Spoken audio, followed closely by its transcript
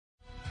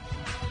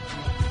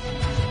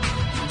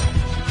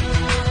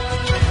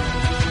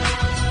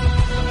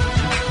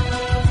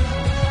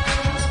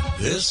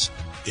This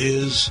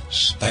is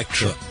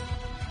Spectrum.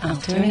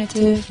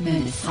 Alternative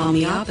medicine,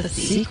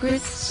 homeopathy,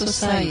 secret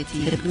society,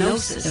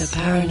 hypnosis, the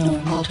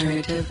paranormal,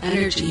 alternative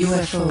energy,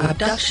 UFO,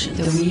 abduction,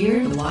 the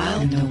weird, the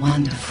wild, and the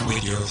wonderful.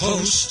 With your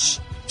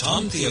hosts,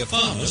 Tom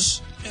Theophanis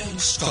and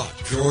Scott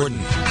Jordan.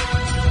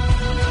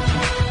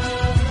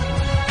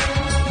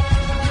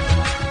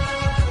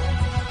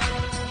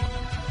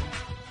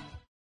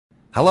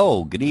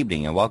 Hello, good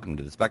evening, and welcome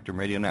to the Spectrum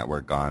Radio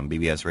Network on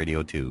BBS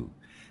Radio 2.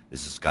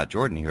 This is Scott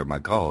Jordan here with my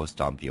co-host,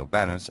 Tom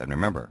Theophanis, and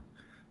remember,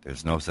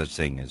 there's no such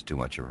thing as too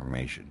much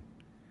information.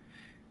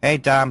 Hey,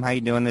 Tom, how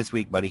you doing this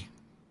week, buddy?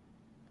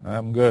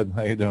 I'm good.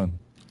 How you doing?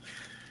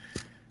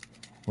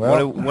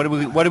 Well,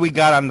 what do we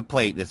got on the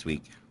plate this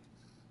week?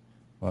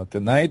 Well,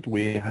 tonight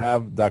we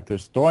have Dr.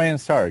 Stoyan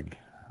Sarg,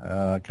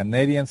 a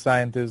Canadian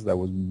scientist that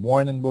was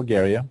born in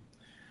Bulgaria.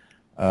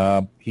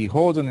 He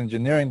holds an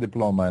engineering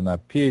diploma and a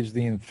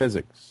PhD in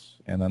physics,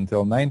 and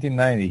until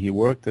 1990 he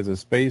worked as a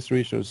space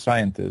research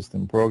scientist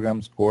in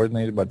programs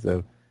coordinated by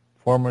the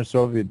former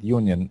Soviet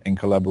Union in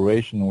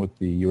collaboration with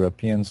the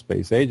European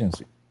Space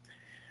Agency.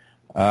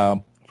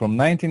 From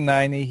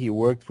 1990 he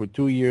worked for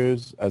 2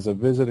 years as a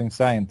visiting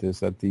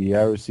scientist at the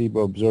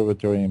Arecibo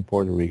Observatory in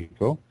Puerto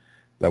Rico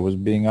that was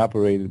being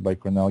operated by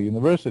Cornell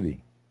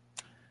University.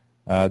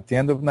 At the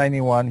end of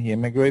 91 he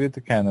immigrated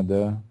to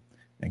Canada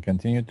and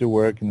continued to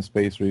work in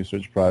space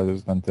research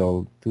projects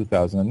until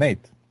 2008.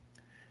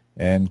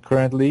 And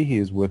currently he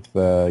is with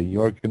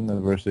York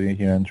University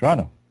here in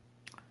Toronto.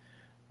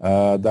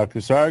 Dr.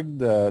 Sarg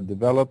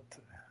developed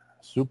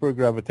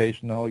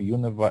supergravitational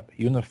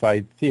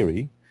unified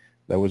theory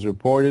that was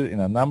reported in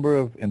a number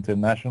of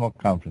international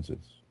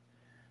conferences.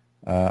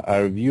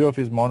 A review of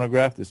his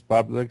monograph is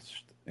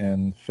published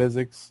in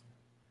Physics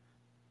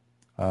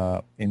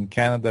in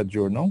Canada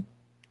Journal.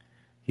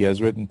 He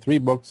has written 3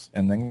 books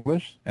in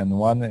English and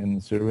 1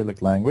 in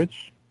Cyrillic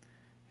language.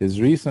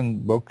 His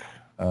recent book,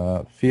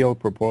 Field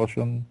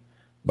Propulsion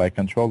by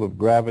Control of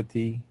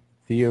Gravity,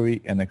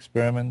 Theory and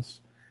Experiments,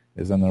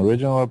 is an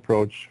original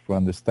approach for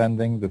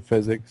understanding the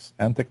physics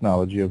and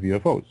technology of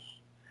UFOs.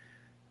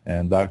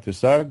 And Dr.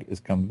 Sarg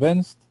is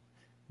convinced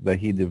that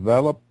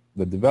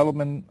the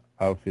development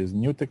of his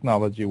new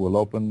technology will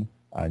open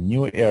a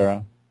new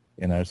era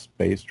in our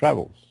space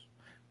travels.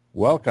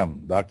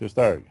 Welcome, Dr.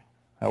 Sarg.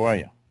 How are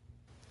you?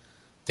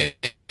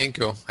 Thank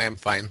you. I am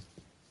fine.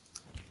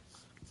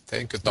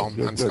 Thank you, Tom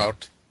and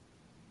Scott.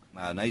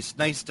 Nice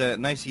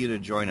of you to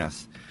join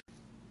us.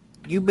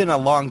 You've been a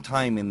long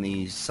time in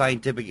the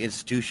scientific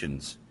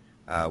institutions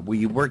where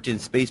you worked in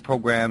space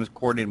programs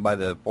coordinated by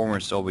the former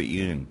Soviet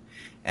Union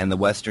and the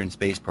Western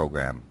Space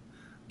Program.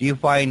 Do you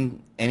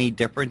find any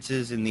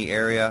differences in the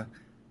area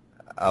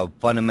of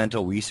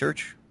fundamental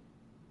research?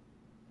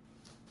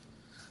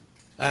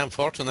 I am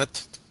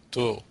fortunate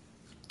to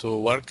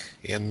work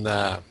in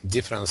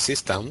different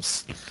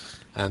systems.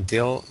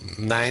 Until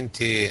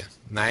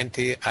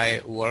 1990 I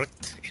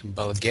worked in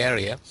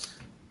Bulgaria,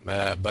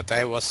 but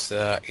I was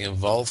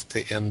involved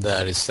in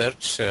the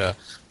research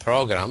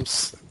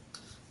programs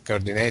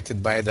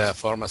coordinated by the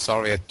former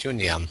Soviet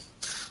Union.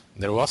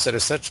 There was a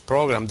research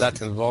program that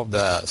involved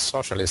the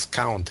socialist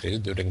countries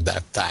during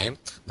that time.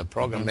 The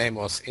program name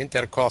was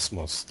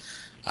Intercosmos.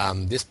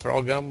 This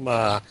program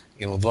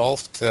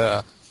involved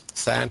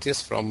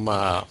scientists from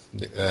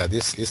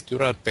these East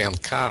European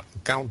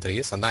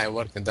countries, and I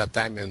worked in that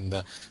time in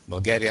the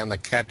Bulgarian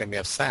Academy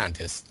of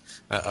Sciences.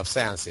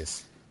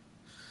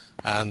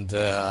 And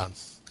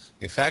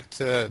in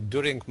fact,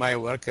 during my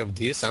work of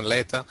this, and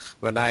later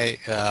when I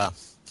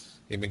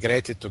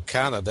immigrated to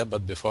Canada,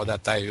 but before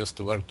that I used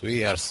to work 2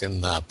 years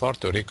in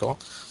Puerto Rico,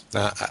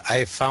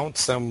 I found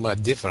some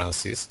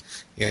differences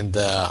in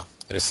the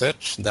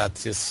research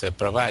that is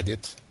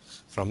provided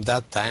from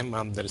that time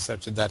and the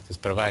research that is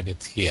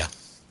provided here.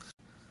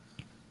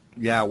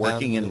 Yeah,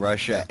 working in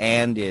Russia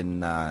and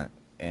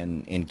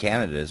in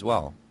Canada as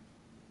well.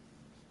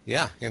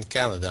 Yeah, in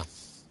Canada.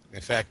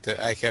 In fact,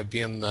 I have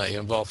been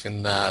involved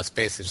in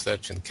space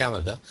research in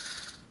Canada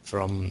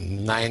from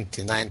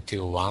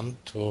 1991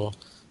 to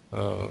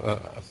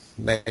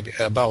maybe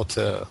about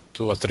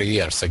 2 or 3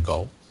 years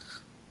ago.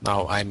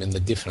 Now I'm in a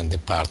different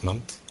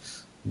department,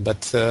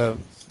 but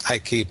I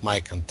keep my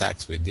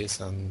contacts with this,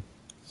 and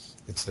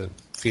it's a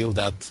field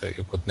that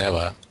you could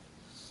never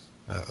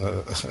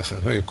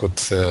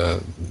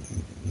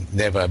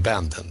never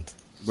abandon.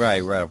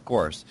 Right, of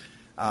course.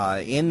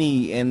 In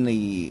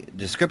the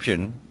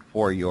description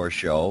for your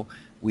show,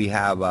 we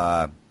have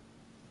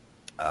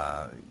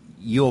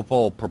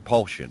UFO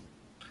Propulsion.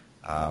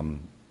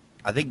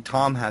 I think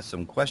Tom has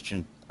some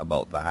questions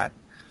about that.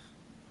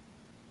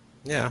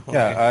 Yeah. Okay.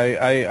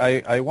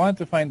 Yeah, I want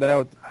to find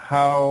out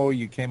how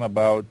you came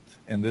about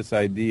in this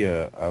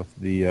idea of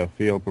the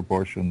field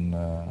propulsion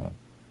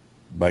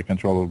by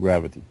control of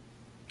gravity.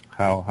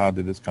 How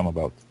did this come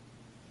about?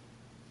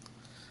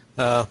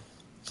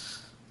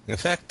 In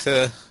fact,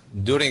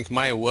 during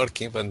my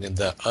work, even in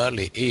the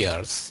early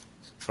years,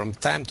 from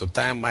time to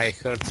time I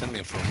heard some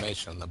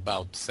information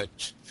about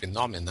such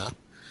phenomena,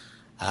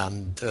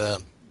 and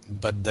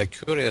but the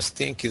curious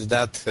thing is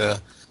that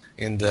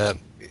in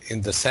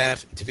the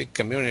scientific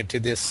community,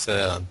 this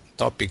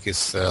topic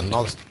is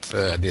not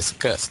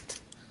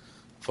discussed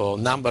for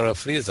a number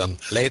of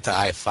reasons. Later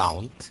I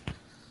found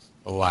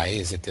why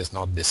it is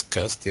not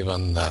discussed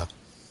even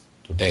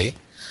today.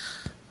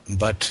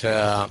 But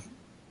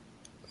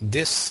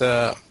this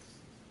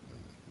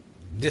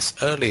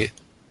early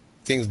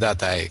things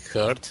that I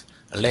heard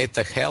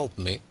later helped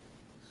me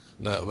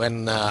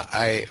when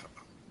I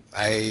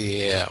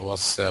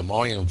was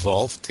more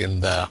involved in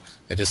the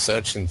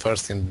research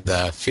first in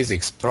the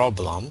physics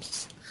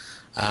problems,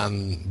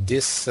 and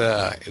this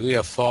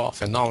UFO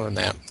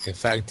phenomena in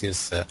fact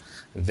is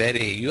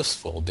very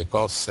useful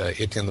because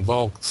it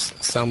involves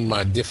some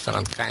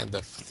different kind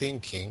of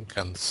thinking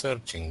and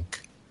searching.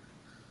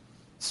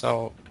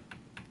 So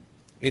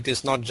it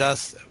is not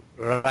just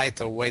right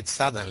away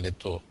suddenly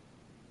to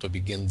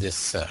begin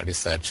this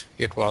research.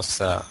 It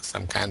was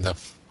some kind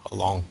of a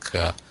long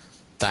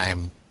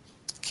time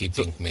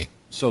keeping me.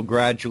 So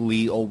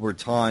gradually over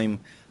time,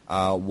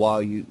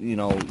 while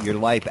your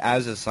life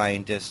as a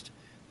scientist,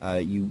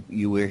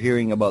 you were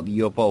hearing about the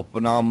UFO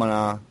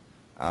phenomena,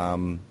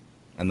 and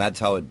that's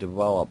how it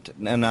developed.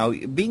 And now,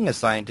 being a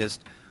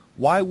scientist,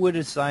 why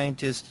do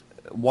scientists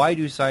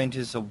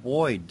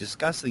avoid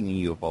discussing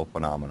the UFO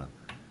phenomena?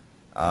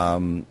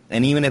 And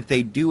even if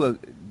they do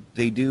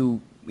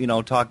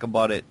talk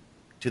about it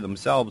to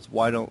themselves,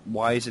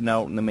 why is it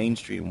not out in the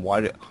mainstream?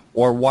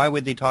 Why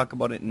would they talk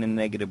about it in a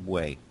negative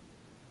way?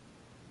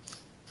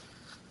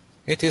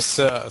 It is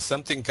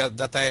something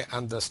that I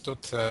understood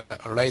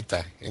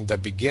later. In the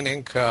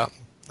beginning,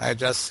 I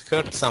just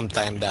heard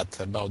sometime that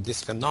about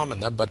this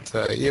phenomena, but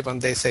even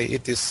they say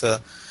it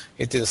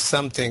is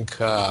something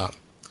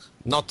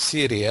not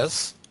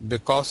serious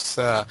because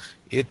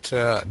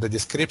the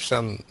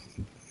description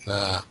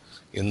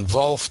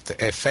involved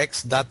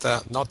effects that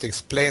are not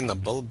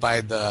explainable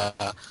by the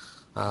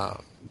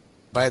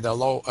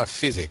law of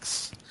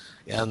physics.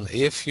 And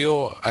if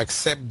you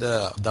accept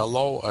the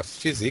law of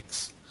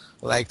physics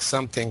like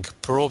something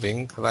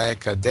proving,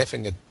 like a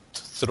definite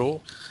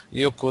truth,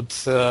 you could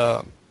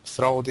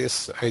throw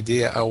this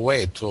idea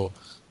away to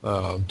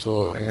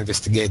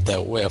investigate the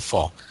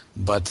UFO.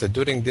 But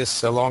during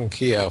this long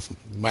year of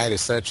my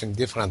research in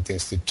different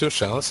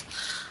institutions,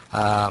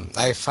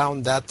 I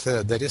found that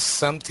there is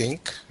something,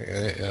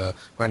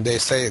 when they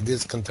say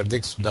this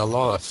contradicts the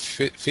law of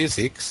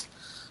physics,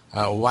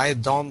 why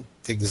don't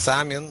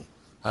examine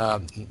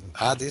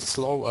are this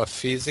law of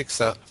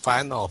physics a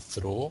final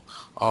truth,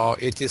 or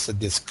it is a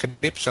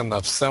description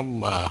of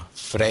some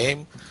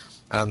frame,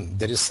 and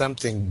there is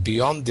something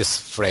beyond this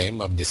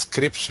frame of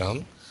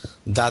description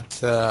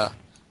that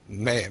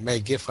may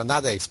give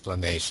another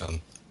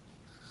explanation.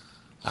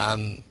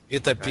 And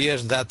it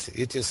appears that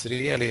it is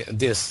really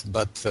this,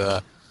 but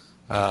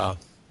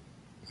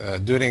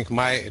during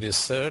my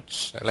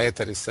research,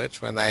 later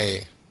research, when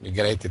I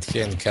migrated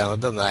here in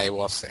Canada, and I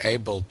was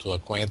able to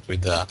acquaint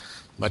with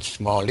much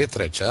more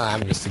literature. I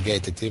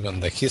investigated even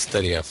the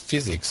history of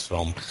physics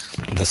from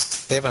the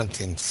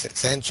 17th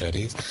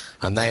century,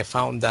 and I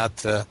found that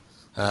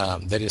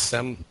there is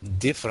some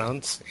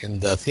difference in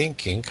the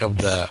thinking of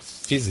the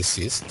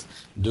physicists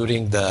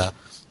during the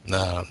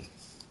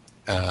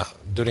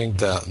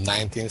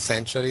 19th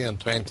century and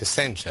 20th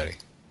century.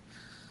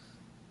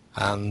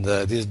 And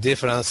this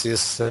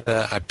difference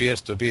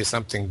appears to be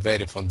something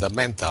very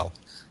fundamental.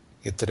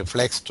 It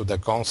reflects to the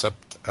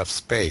concept of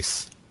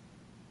space.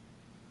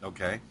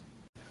 Okay.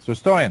 So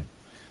Stoyan,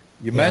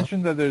 you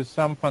mentioned that there's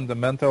some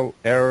fundamental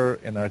error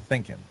in our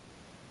thinking.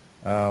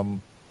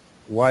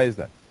 Why is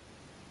that?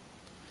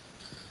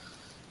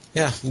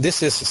 Yeah,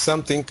 this is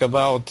something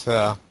about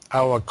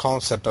our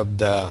concept of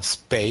the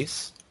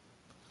space.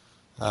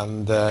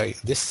 And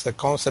this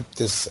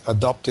concept is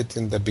adopted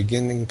in the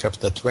beginning of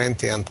the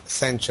 20th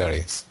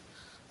centuries.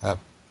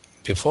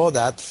 Before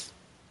that,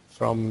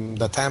 from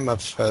the time of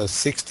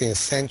 16th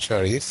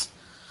centuries,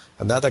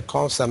 another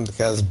concept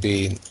has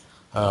been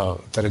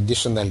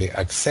traditionally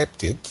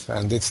accepted,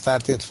 and it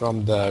started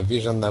from the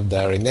vision of the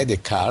René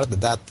Descartes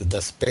that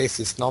the space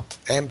is not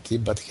empty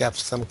but have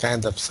some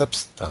kind of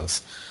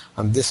substance.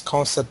 And this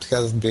concept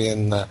has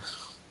been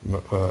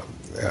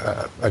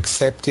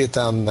accepted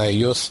and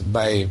used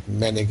by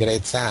many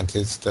great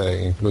scientists,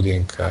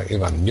 including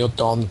even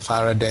Newton,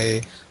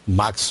 Faraday,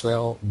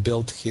 Maxwell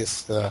built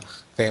his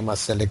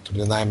famous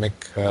electrodynamic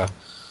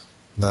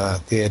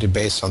theory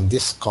based on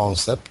this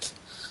concept.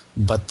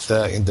 But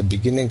in the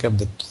beginning of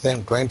the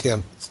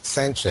 20th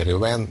century,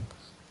 when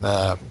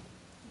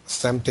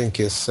something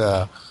is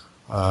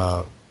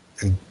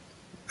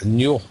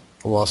new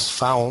was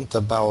found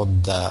about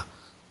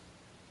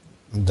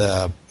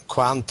the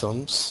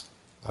quantums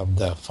of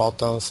the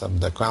photons, of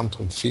the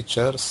quantum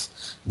features,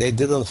 they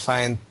didn't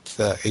find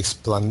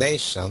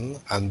explanation,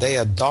 and they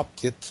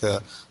adopted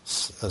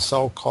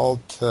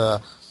so-called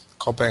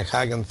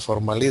Copenhagen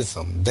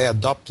formalism. They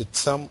adopted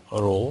some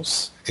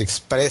rules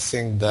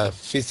expressing the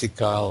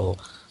physical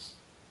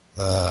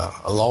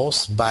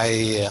laws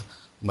by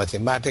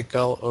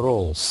mathematical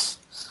rules.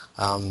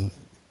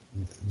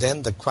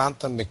 then the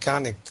quantum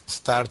mechanics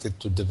started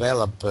to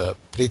develop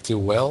pretty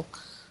well,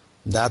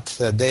 that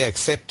they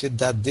accepted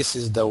that this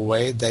is the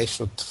way they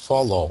should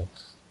follow,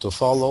 to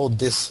follow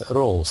these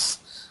rules.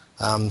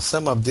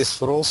 Some of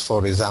these rules,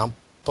 for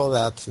example,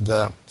 that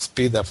the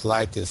speed of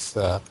light is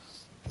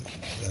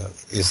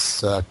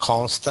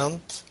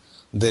constant.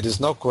 There is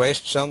no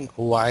question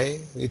why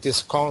it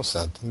is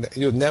constant.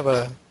 You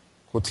never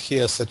could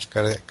hear such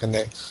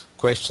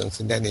questions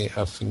in any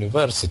of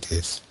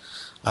universities.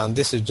 And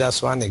this is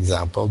just one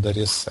example. There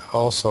is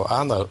also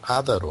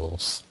other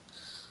rules.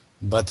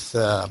 But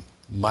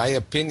my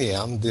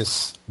opinion,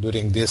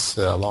 during this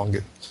long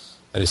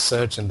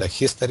research in the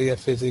history of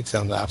physics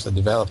and after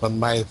development,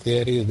 my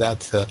theory is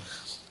that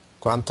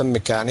quantum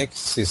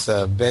mechanics is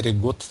a very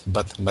good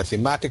but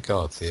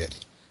mathematical theory.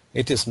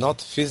 It is not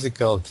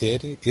physical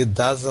theory. It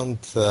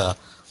doesn't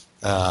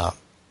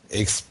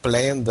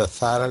explain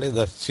thoroughly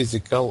the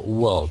physical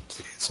world.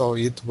 So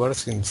it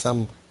works in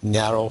some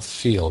narrow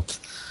field.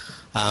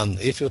 And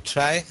if you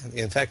try,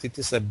 in fact, it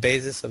is a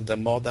basis of the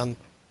modern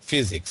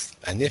physics.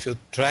 And if you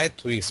try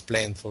to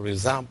explain, for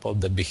example,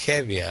 the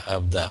behavior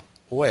of the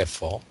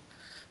UFO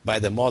by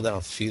the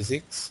modern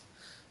physics,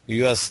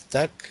 you are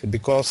stuck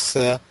because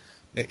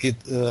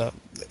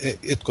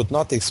it could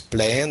not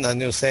explain,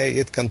 and you say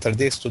it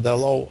contradicts to the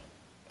law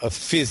of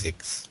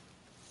physics.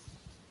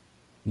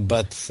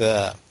 But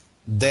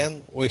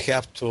then we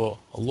have to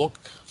look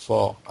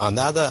for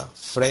another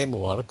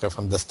framework of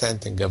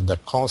understanding of the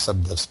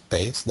concept of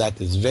space that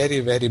is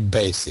very, very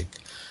basic.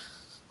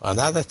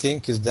 Another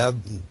thing is that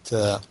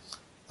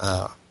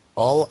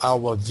all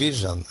our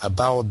vision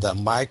about the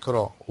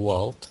micro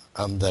world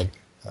and the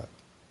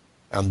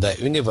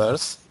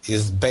universe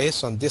is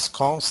based on this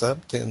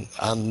concept,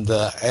 and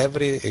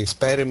every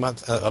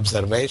experiment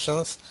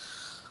observations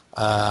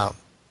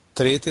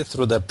treated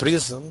through the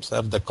prisms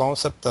of the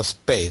concept of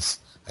space.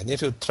 And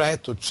if you try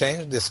to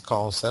change this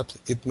concept,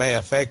 it may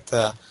affect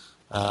a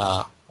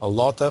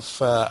lot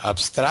of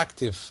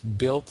abstractive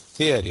built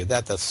theory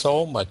that is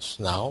so much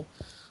now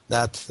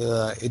that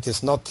it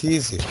is not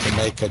easy to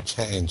make a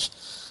change.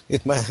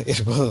 It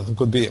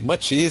could be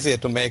much easier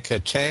to make a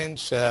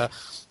change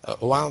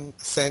 1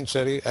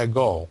 century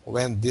ago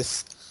when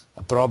this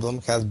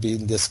problem has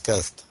been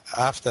discussed.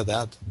 After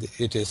that,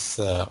 it is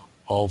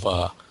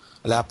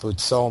overlapped with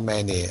so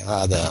many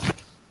other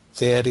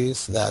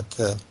theories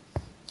that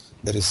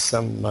there is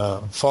some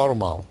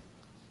formal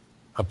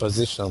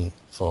opposition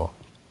for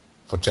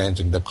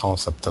changing the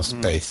concept of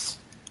space.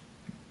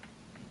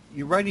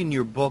 You write in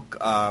your book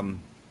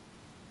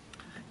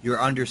your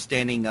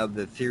understanding of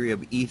the theory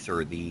of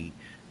Aether.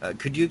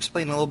 Could you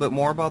explain a little bit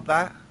more about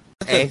that?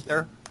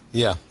 Aether?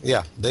 Yeah.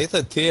 The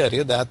Aether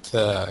theory that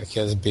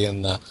has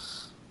been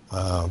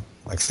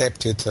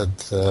accepted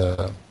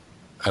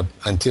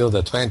until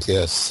the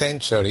 20th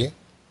century.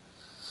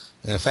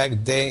 In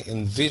fact, they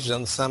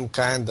envision some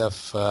kind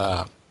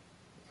of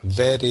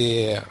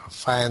very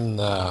fine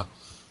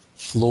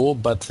flu,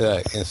 but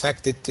in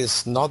fact it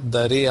is not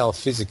the real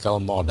physical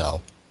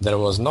model. There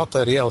was not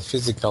a real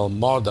physical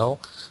model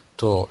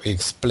to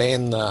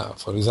explain,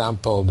 for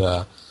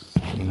example,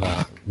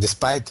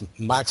 despite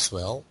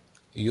Maxwell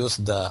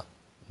used the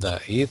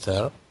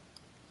ether,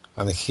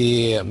 and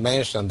he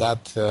mentioned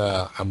that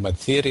a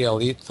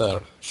material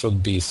ether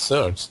should be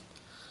searched,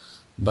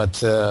 but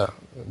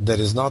there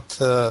is not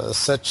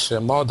such a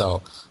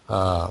model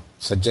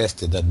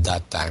suggested at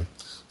that time.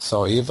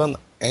 So even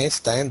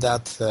Einstein,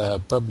 that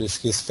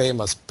published his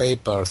famous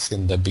papers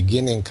in the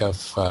beginning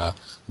of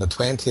the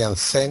 20th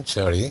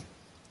century,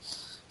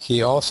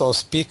 he also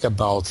speak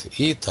about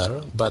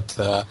ether, but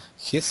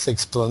his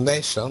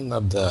explanation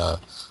of the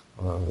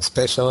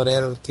special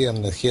relativity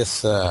and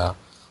his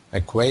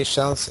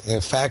equations, in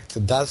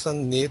fact,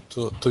 doesn't need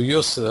to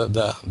use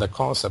the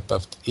concept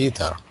of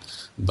ether.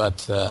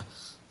 But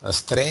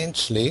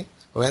strangely,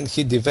 when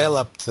he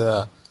developed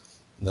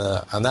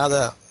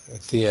another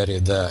theory,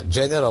 the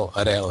general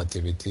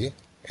relativity,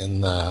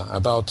 in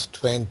about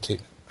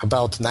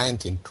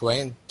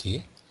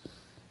 1920,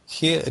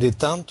 he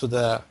returned to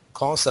the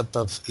concept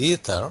of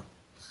ether,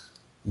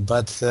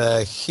 but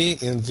he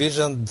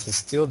envisioned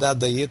still that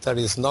the ether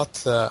is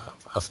not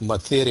of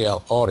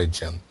material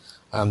origin.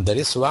 And there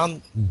is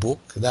one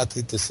book that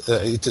it is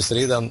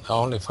written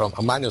only from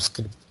a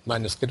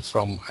manuscript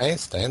from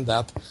Einstein,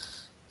 that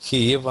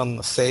he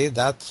even say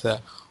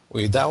that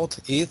without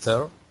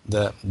ether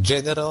the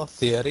general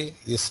theory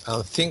is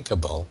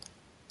unthinkable.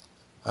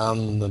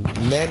 And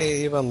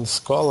many even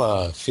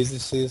scholar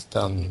physicists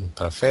and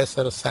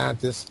professors,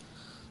 scientists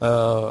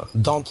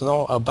don't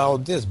know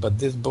about this, but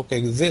this book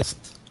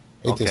exists.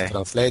 It is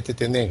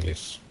translated in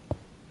English.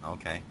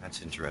 Okay,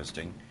 that's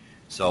interesting.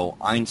 So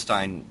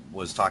Einstein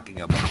was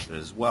talking about it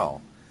as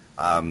well.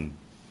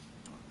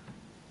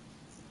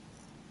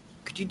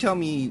 Could you tell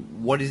me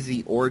what is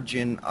the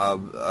origin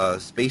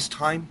of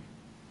space-time?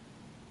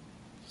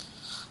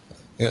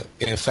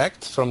 In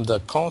fact, from the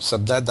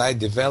concept that I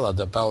developed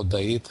about the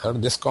ether,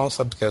 this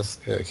concept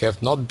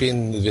have not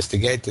been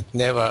investigated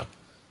never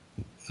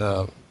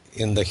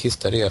in the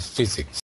history of physics.